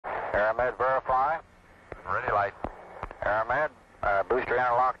Aeromed verify. Ready, light. Aeromed, booster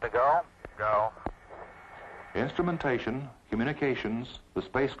interlock to go. Go. Instrumentation, communications, the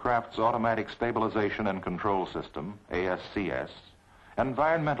spacecraft's automatic stabilization and control system, ASCS,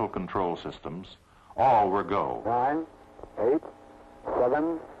 environmental control systems, all were go. 9, 8,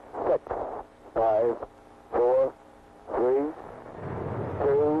 7, 6, 5, 4, 3,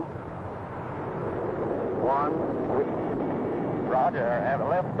 2, 1. Roger, have a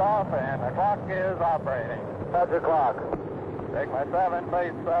lift off and the clock is operating. Roger, clock. Sigma 7,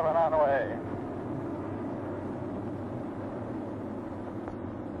 Faith 7 on the way.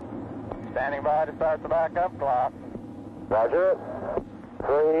 Standing by to start the backup clock. Roger. 3,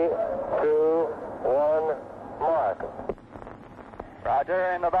 2, 1, mark.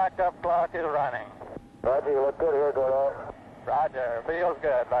 Roger, and the backup clock is running. Roger, you look good here, Gordo. Roger, feels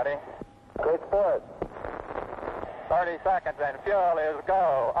good, buddy. Great sport. 30 seconds and fuel is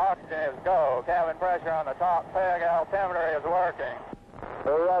go. Oxygen is go. Cabin pressure on the top peg altimeter is working.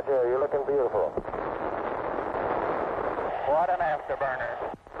 Hey, Roger, you're looking beautiful. What an afterburner.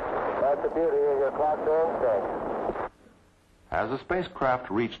 That's the beauty of your clock doing thing. As the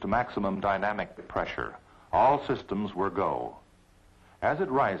spacecraft reached maximum dynamic pressure, all systems were go. As it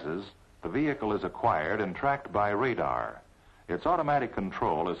rises, the vehicle is acquired and tracked by radar. Its automatic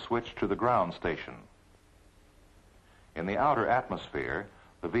control is switched to the ground station. In the outer atmosphere,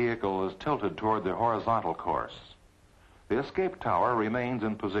 the vehicle is tilted toward the horizontal course. The escape tower remains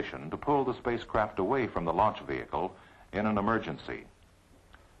in position to pull the spacecraft away from the launch vehicle in an emergency.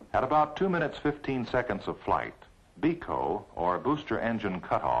 At about 2 minutes 15 seconds of flight, BECO, or booster engine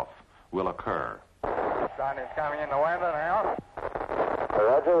cutoff, will occur. Sun is coming in the window now.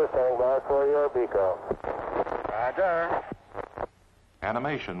 Roger, we're standing by for your BECO. Roger.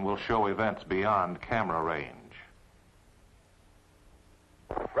 Animation will show events beyond camera range.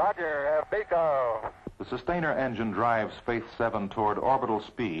 Roger, BECO. The sustainer engine drives Faith7 toward orbital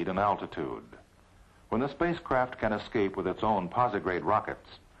speed and altitude. When the spacecraft can escape with its own posigrade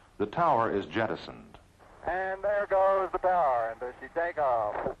rockets, the tower is jettisoned. And there goes the tower. And does she take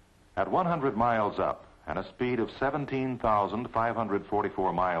off? At 100 miles up and a speed of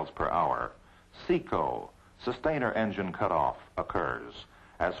 17,544 miles per hour, SECO, sustainer engine cutoff, occurs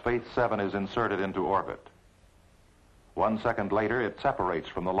as Faith7 is inserted into orbit. 1 second later, it separates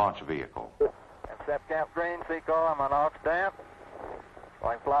from the launch vehicle. Accept Camp Green, SECO, I'm on aux stamp.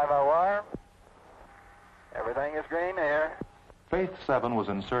 Going fly-by-wire. Everything is green here. Faith7 was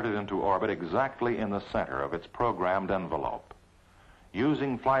inserted into orbit exactly in the center of its programmed envelope.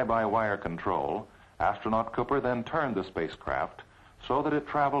 Using fly-by-wire control, astronaut Cooper then turned the spacecraft so that it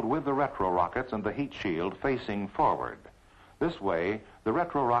traveled with the retro rockets and the heat shield facing forward. This way, the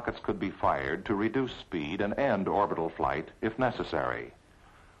retro rockets could be fired to reduce speed and end orbital flight if necessary.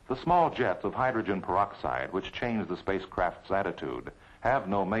 The small jets of hydrogen peroxide, which change the spacecraft's attitude, have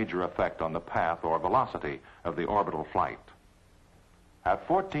no major effect on the path or velocity of the orbital flight. At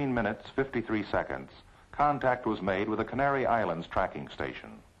 14 minutes 53 seconds, contact was made with the Canary Islands tracking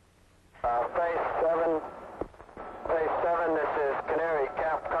station. Faith7, this is Canary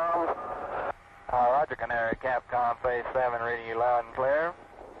Capcom. Roger, Canary Capcom, Faith7, reading you loud and clear.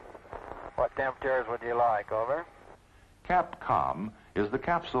 What temperatures would you like, over? Capcom is the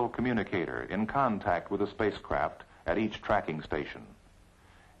capsule communicator in contact with the spacecraft at each tracking station.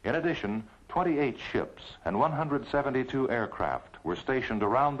 In addition, 28 ships and 172 aircraft were stationed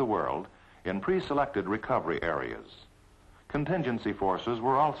around the world in pre-selected recovery areas. Contingency forces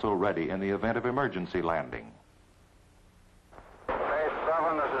were also ready in the event of emergency landing.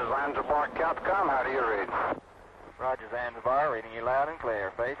 Faith7, this is Zanzibar Capcom. How do you read? Roger, Zanzibar, reading you loud and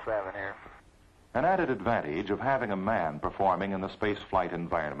clear. Faith7 here. An added advantage of having a man performing in the spaceflight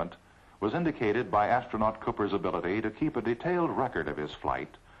environment was indicated by astronaut Cooper's ability to keep a detailed record of his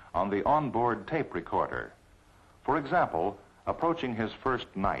flight on the onboard tape recorder. For example, approaching his first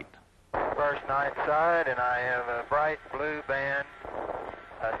night. First night side, and I have a bright blue band,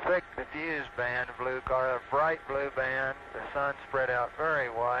 a thick diffused band of blue color, a bright blue band. The sun spread out very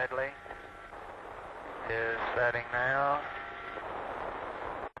widely. Is setting now.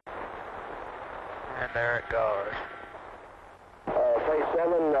 And there it goes.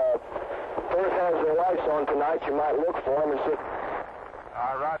 Faith7, first has their lights on tonight. You might look for them and see.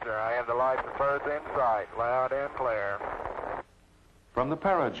 Roger, I have the lights of Earth in sight, loud and clear. From the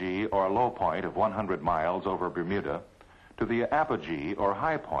perigee or low point of 100 miles over Bermuda to the apogee or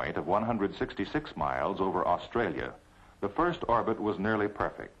high point of 166 miles over Australia, the first orbit was nearly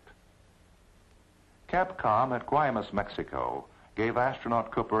perfect. Capcom at Guaymas, Mexico, gave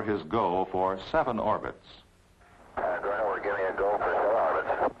astronaut Cooper his go for 7 orbits. We're giving a go for 7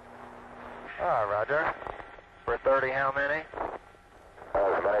 orbits. Roger. For 30, how many?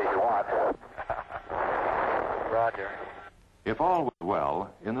 As many as you want. Roger. If all was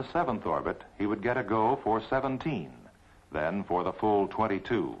well, in the 7th orbit, he would get a go for 17, then for the full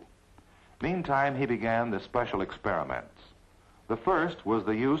 22. Meantime, he began the special experiments. The first was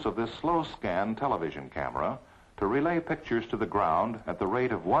the use of this slow-scan television camera to relay pictures to the ground at the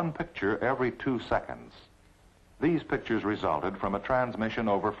rate of 1 picture every 2 seconds. These pictures resulted from a transmission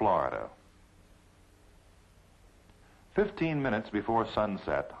over Florida. 15 minutes before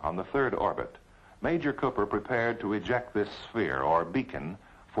sunset on the 3rd orbit, Major Cooper prepared to eject this sphere, or beacon,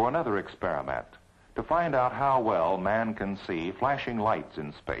 for another experiment, to find out how well man can see flashing lights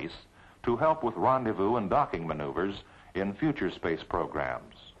in space to help with rendezvous and docking maneuvers in future space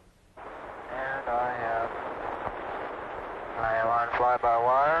programs. And I am on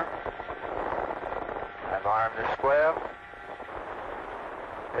fly-by-wire. I've armed the squib.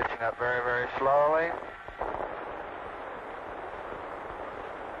 Pitching up very, very slowly.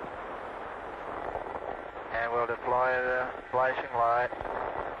 And we'll deploy the flashing light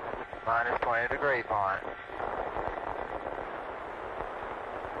minus 20 degree point.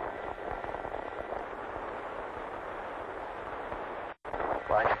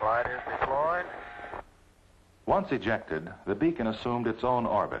 Flashing light is deployed. Once ejected, the beacon assumed its own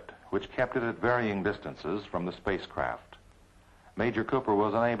orbit, which kept it at varying distances from the spacecraft. Major Cooper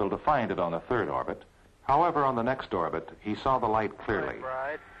was unable to find it on the 3rd orbit. However, on the next orbit, he saw the light clearly. Quite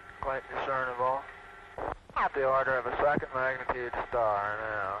bright, quite discernible. At the order of a 2nd magnitude star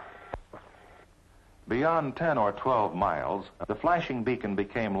now. Beyond 10 or 12 miles, the flashing beacon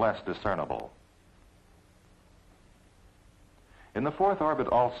became less discernible. In the 4th orbit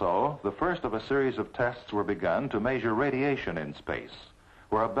also, the first of a series of tests were begun to measure radiation in space,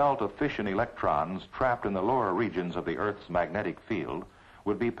 where a belt of fission electrons trapped in the lower regions of the Earth's magnetic field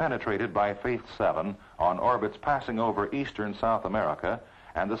would be penetrated by Faith7 on orbits passing over eastern South America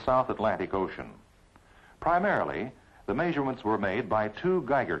and the South Atlantic Ocean. Primarily, the measurements were made by 2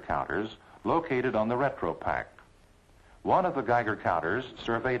 Geiger counters located on the retropack. One of the Geiger counters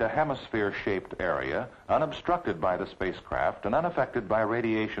surveyed a hemisphere-shaped area unobstructed by the spacecraft and unaffected by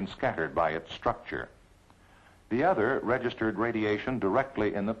radiation scattered by its structure. The other registered radiation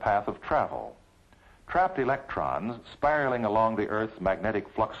directly in the path of travel. Trapped electrons spiraling along the Earth's magnetic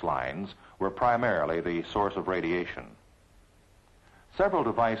flux lines were primarily the source of radiation. Several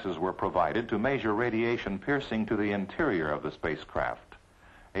devices were provided to measure radiation piercing to the interior of the spacecraft.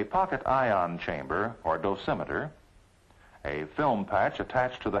 A pocket ion chamber, or dosimeter, a film patch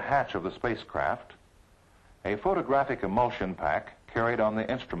attached to the hatch of the spacecraft, a photographic emulsion pack carried on the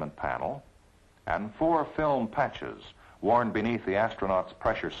instrument panel, and 4 film patches worn beneath the astronaut's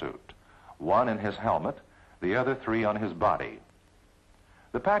pressure suit, 1 in his helmet, the other 3 on his body.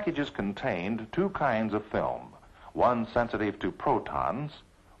 The packages contained 2 kinds of film, one sensitive to protons,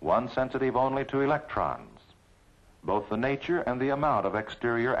 one sensitive only to electrons. Both the nature and the amount of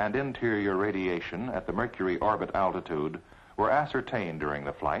exterior and interior radiation at the Mercury orbit altitude were ascertained during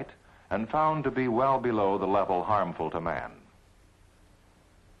the flight and found to be well below the level harmful to man.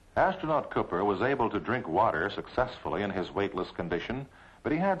 Astronaut Cooper was able to drink water successfully in his weightless condition,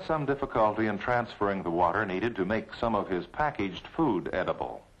 but he had some difficulty in transferring the water needed to make some of his packaged food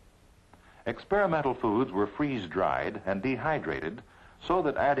edible. Experimental foods were freeze-dried and dehydrated so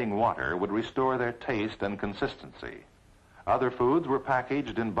that adding water would restore their taste and consistency. Other foods were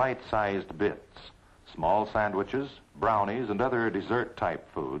packaged in bite-sized bits. Small sandwiches, brownies, and other dessert-type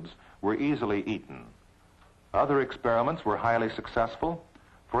foods were easily eaten. Other experiments were highly successful.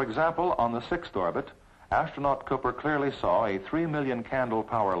 For example, on the 6th orbit, astronaut Cooper clearly saw a 3 million candle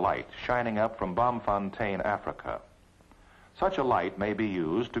power light shining up from Bomfontein, Africa. Such a light may be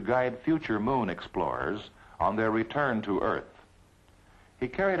used to guide future moon explorers on their return to Earth. He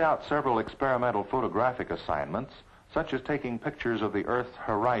carried out several experimental photographic assignments, such as taking pictures of the Earth's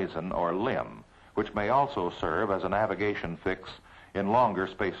horizon or limb, which may also serve as a navigation fix in longer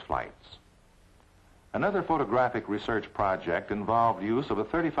space flights. Another photographic research project involved use of a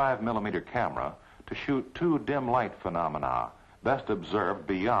 35mm camera to shoot 2 dim light phenomena best observed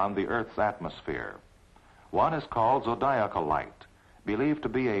beyond the Earth's atmosphere. One is called zodiacal light, believed to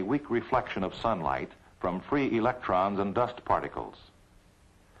be a weak reflection of sunlight from free electrons and dust particles.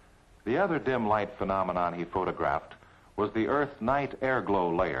 The other dim light phenomenon he photographed was the Earth night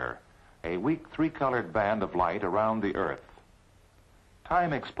airglow layer, a weak 3-colored band of light around the Earth.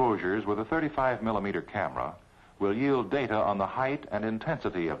 Time exposures with a 35mm camera will yield data on the height and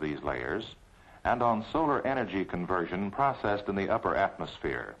intensity of these layers and on solar energy conversion processed in the upper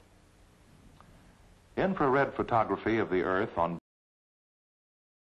atmosphere. Infrared photography of the Earth on